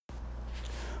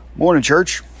Morning,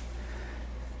 church.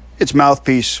 It's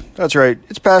Mouthpiece. That's right.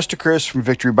 It's Pastor Chris from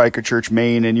Victory Biker Church,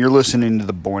 Maine, and you're listening to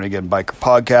the Born Again Biker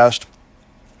podcast.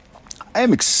 I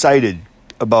am excited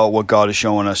about what God is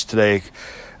showing us today.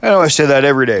 I know I say that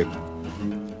every day,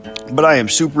 but I am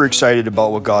super excited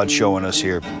about what God's showing us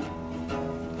here.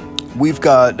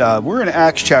 We're in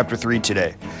Acts chapter 3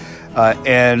 today.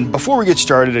 And before we get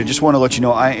started, I just want to let you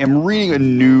know I am reading a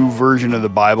new version of the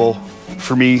Bible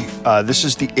for me. This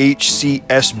is the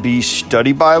HCSB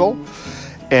Study Bible,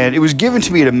 and it was given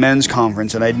to me at a men's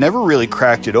conference, and I'd never really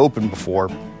cracked it open before.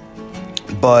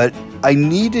 But I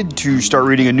needed to start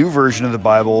reading a new version of the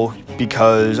Bible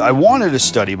because I wanted a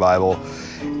study Bible,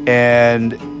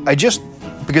 and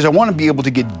because I want to be able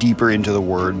to get deeper into the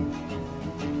Word.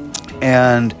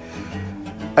 And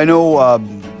I know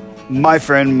my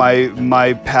friend,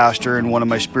 my pastor, and one of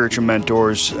my spiritual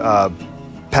mentors,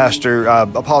 Pastor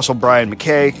Apostle Brian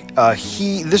McKay.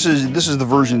 This is the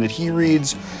version that he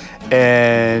reads,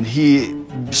 and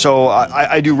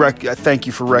I thank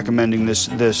you for recommending this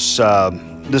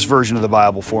version of the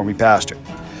Bible for me, Pastor.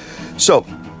 So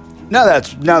now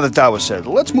that was said,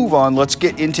 let's move on. Let's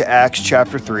get into Acts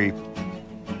chapter 3.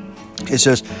 It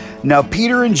says, "Now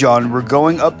Peter and John were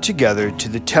going up together to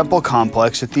the temple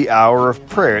complex at the hour of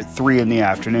prayer at 3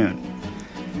 p.m.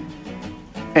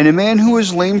 And a man who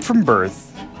was lame from birth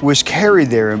was carried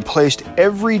there and placed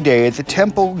every day at the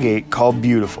temple gate called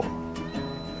Beautiful,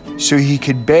 so he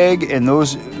could beg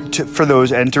for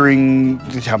those entering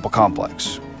the temple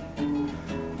complex.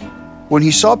 When he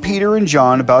saw Peter and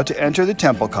John about to enter the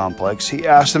temple complex, he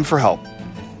asked them for help.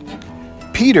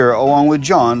 Peter, along with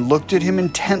John, looked at him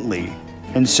intently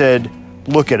and said,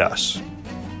 'Look at us.'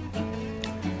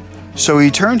 So he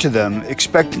turned to them,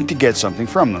 expecting to get something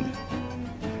from them.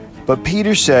 But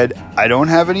Peter said, 'I don't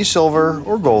have any silver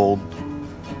or gold,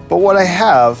 but what I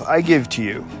have I give to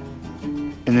you.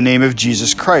 In the name of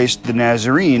Jesus Christ, the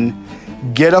Nazarene,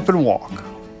 get up and walk.'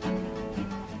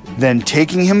 Then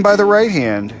taking him by the right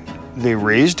hand, they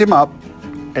raised him up,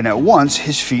 and at once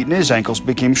his feet and his ankles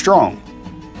became strong.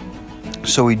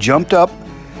 So he jumped up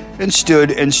and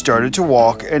stood and started to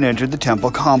walk and entered the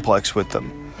temple complex with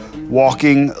them,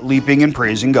 walking, leaping, and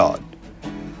praising God.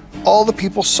 All the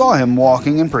people saw him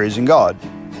walking and praising God,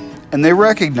 and they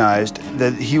recognized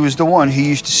that he was the one who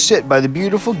used to sit by the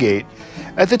beautiful gate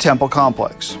at the temple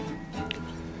complex.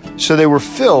 So they were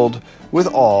filled with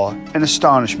awe and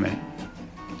astonishment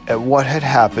at what had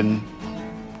happened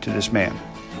to this man."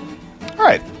 All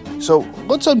right, so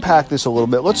let's unpack this a little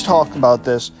bit. Let's talk about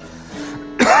this.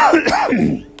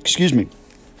 Excuse me.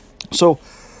 So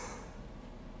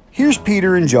here's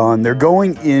Peter and John. They're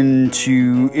going in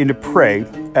to pray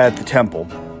at the temple.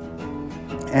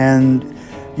 And,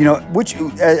 which,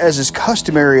 as is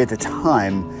customary at the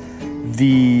time,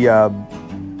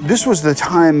 this was the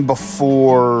time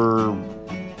before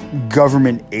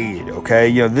government aid,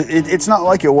 okay? It's not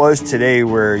like it was today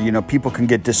where, people can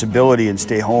get disability and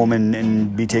stay home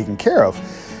and be taken care of.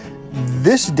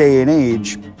 This day and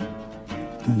age,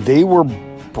 they were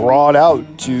brought out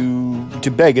to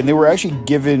beg, and they were actually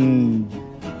given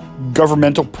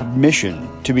governmental permission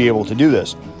to be able to do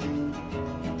this.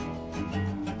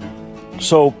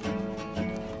 So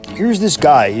here's this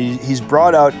guy. He's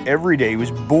brought out every day. He was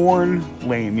born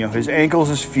lame. His ankles,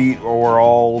 his feet were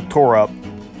all tore up.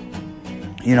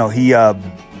 He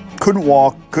couldn't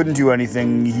walk, couldn't do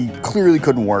anything. He clearly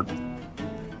couldn't work.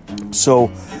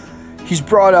 So he's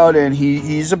brought out, and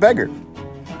he's a beggar.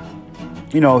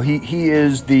 He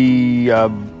is the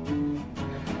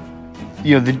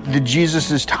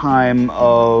Jesus's time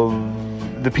of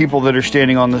the people that are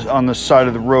standing on the side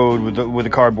of the road with the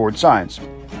cardboard signs.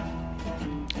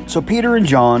 So Peter and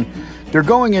John, they're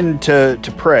going in to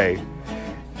pray,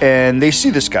 and they see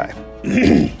this guy,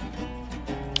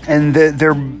 and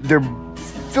they're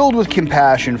filled with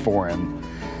compassion for him,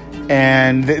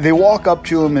 and they walk up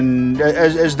to him, and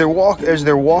as they're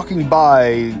walking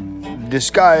by, this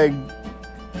guy,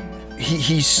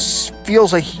 he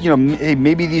feels like, hey,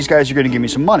 maybe these guys are going to give me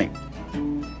some money.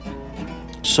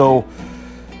 So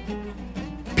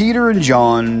Peter and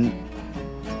John,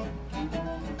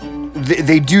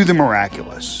 they do the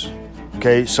miraculous.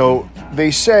 Okay, so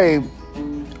they say,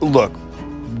 "Look,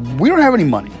 we don't have any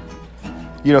money."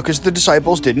 Because the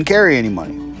disciples didn't carry any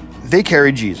money. They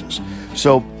carried Jesus.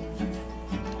 So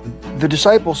the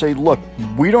disciples say, "Look,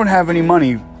 we don't have any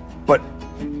money, but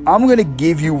I'm going to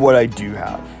give you what I do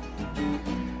have."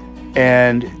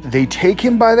 And they take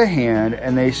him by the hand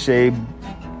and they say,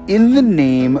 "In the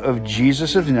name of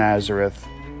Jesus of Nazareth,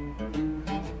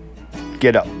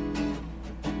 get up.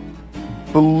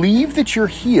 Believe that you're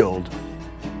healed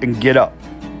and get up."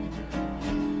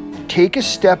 take a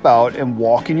step out and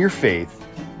walk in your faith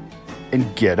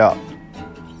and get up.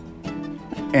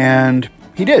 And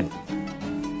he did.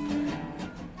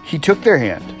 He took their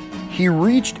hand. He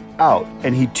reached out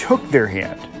and he took their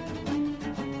hand.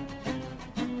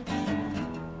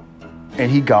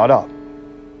 And he got up.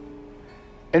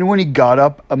 And when he got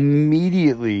up,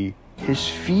 immediately his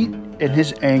feet and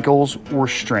his ankles were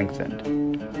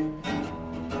strengthened.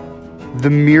 The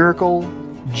miracle,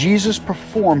 Jesus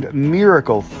performed a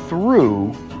miracle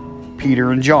through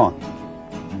Peter and John.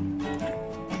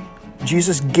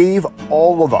 Jesus gave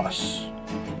all of us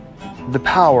the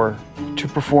power to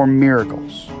perform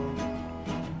miracles.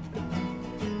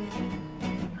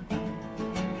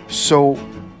 So,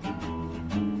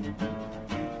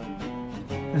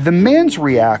 the man's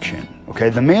reaction,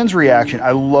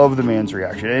 I love the man's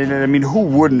reaction. And I mean, who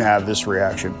wouldn't have this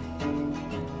reaction?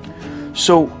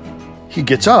 So, he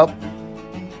gets up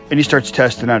and he starts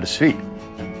testing out his feet.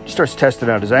 He starts testing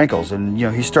out his ankles, and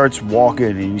he starts walking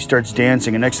and he starts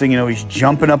dancing, and next thing you know, he's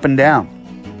jumping up and down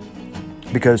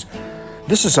because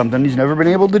this is something he's never been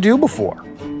able to do before.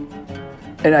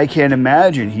 And I can't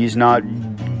imagine he's not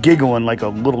giggling like a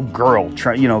little girl,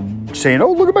 saying,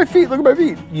 "Oh, look at my feet, look at my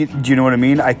feet." Do you know what I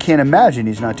mean? I can't imagine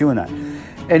he's not doing that.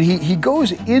 And he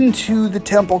goes into the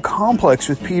temple complex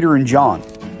with Peter and John,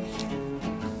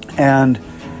 and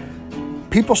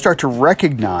people start to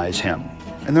recognize him.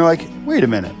 And they're like, "Wait a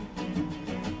minute.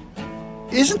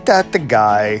 Isn't that the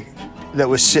guy that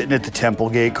was sitting at the temple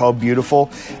gate called Beautiful?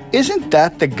 Isn't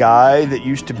that the guy that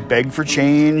used to beg for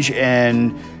change?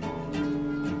 And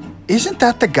isn't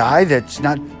that the guy that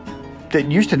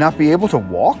used to not be able to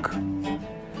walk?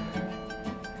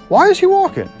 Why is he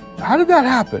walking? How did that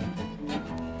happen?"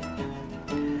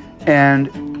 And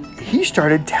he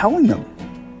started telling them.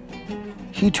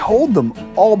 He told them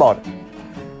all about it.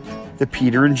 That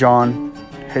Peter and John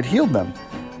had healed them.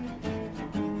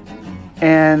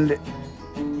 And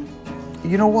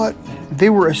you know what? They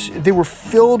were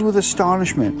filled with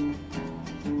astonishment.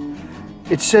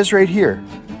 It says right here.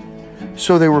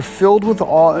 So they were filled with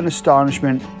awe and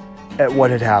astonishment at what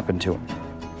had happened to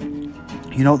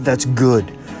him. That's good.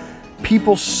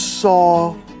 People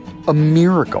saw a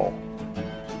miracle.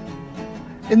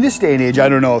 In this day and age, I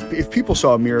don't know, if people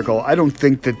saw a miracle, I don't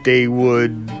think that they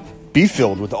would be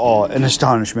filled with awe and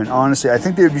astonishment. Honestly, I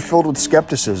think they would be filled with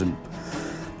skepticism.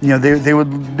 They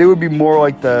would be more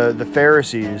like the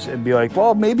Pharisees and be like,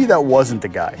 well, maybe that wasn't the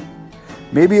guy.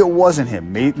 Maybe it wasn't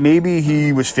him. Maybe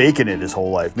he was faking it his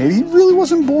whole life. Maybe he really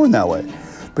wasn't born that way.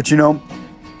 But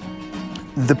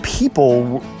the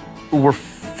people were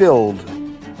filled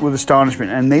with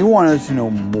astonishment and they wanted to know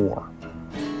more.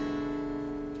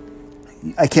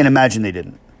 I can't imagine they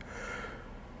didn't.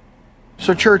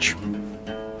 So, church,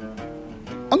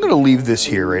 I'm going to leave this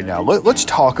here right now. Let's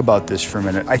talk about this for a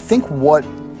minute. I think what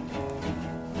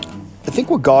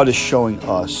God is showing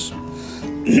us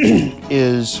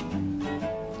is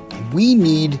we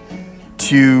need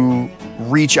to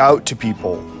reach out to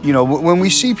people. When we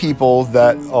see people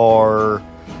that are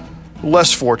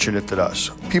less fortunate than us,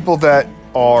 people that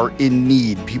are in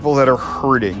need, people that are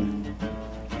hurting,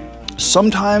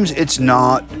 sometimes it's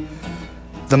not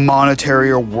the monetary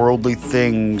or worldly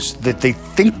things that they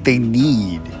think they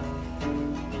need.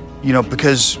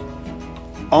 Because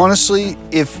honestly,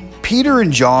 if Peter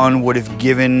and John would have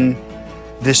given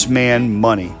this man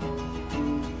money,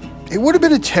 it would have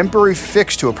been a temporary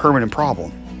fix to a permanent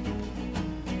problem.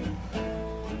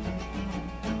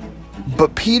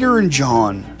 But Peter and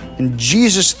John, and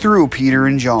Jesus through Peter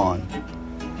and John,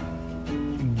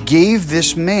 gave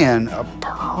this man a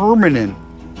permanent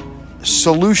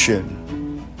solution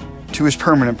to his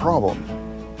permanent problem.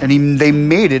 And they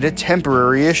made it a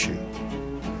temporary issue.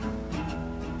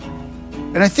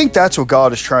 And I think that's what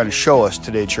God is trying to show us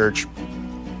today, church,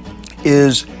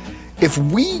 is as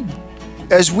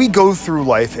we go through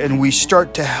life and we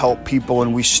start to help people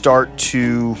and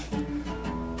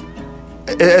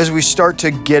as we start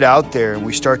to get out there and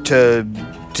we start to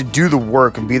do the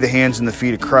work and be the hands and the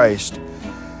feet of Christ,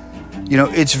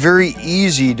 it's very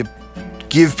easy to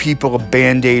give people a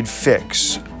Band-Aid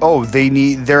fix. Oh,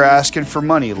 they're asking for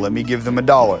money, let me give them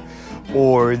 $1.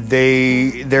 Or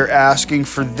they're asking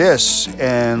for this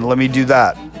and let me do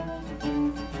that.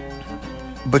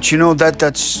 But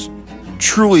that's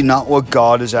truly not what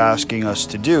God is asking us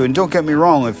to do. And don't get me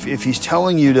wrong, if he's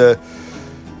telling you to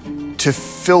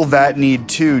fill that need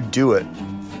too, do it.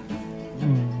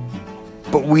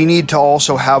 But we need to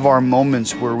also have our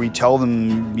moments where we tell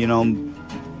them,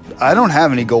 I don't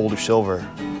have any gold or silver,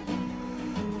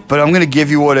 but I'm going to give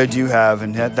you what I do have,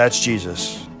 and that's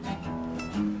Jesus.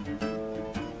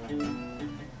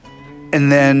 And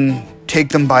then take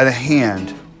them by the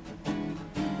hand,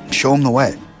 and show them the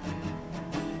way.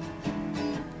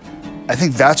 I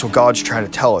think that's what God's trying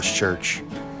to tell us, church,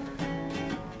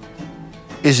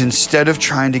 is instead of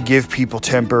trying to give people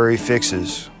temporary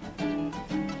fixes,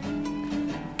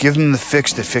 give them the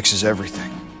fix that fixes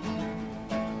everything.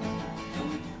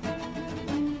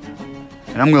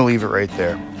 And I'm going to leave it right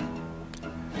there.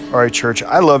 All right, church,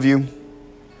 I love you.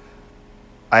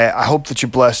 I hope that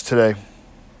you're blessed today.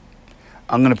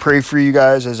 I'm going to pray for you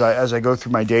guys as I go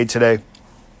through my day today.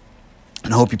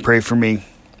 And I hope you pray for me.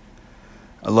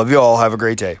 I love you all. Have a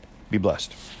great day. Be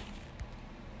blessed.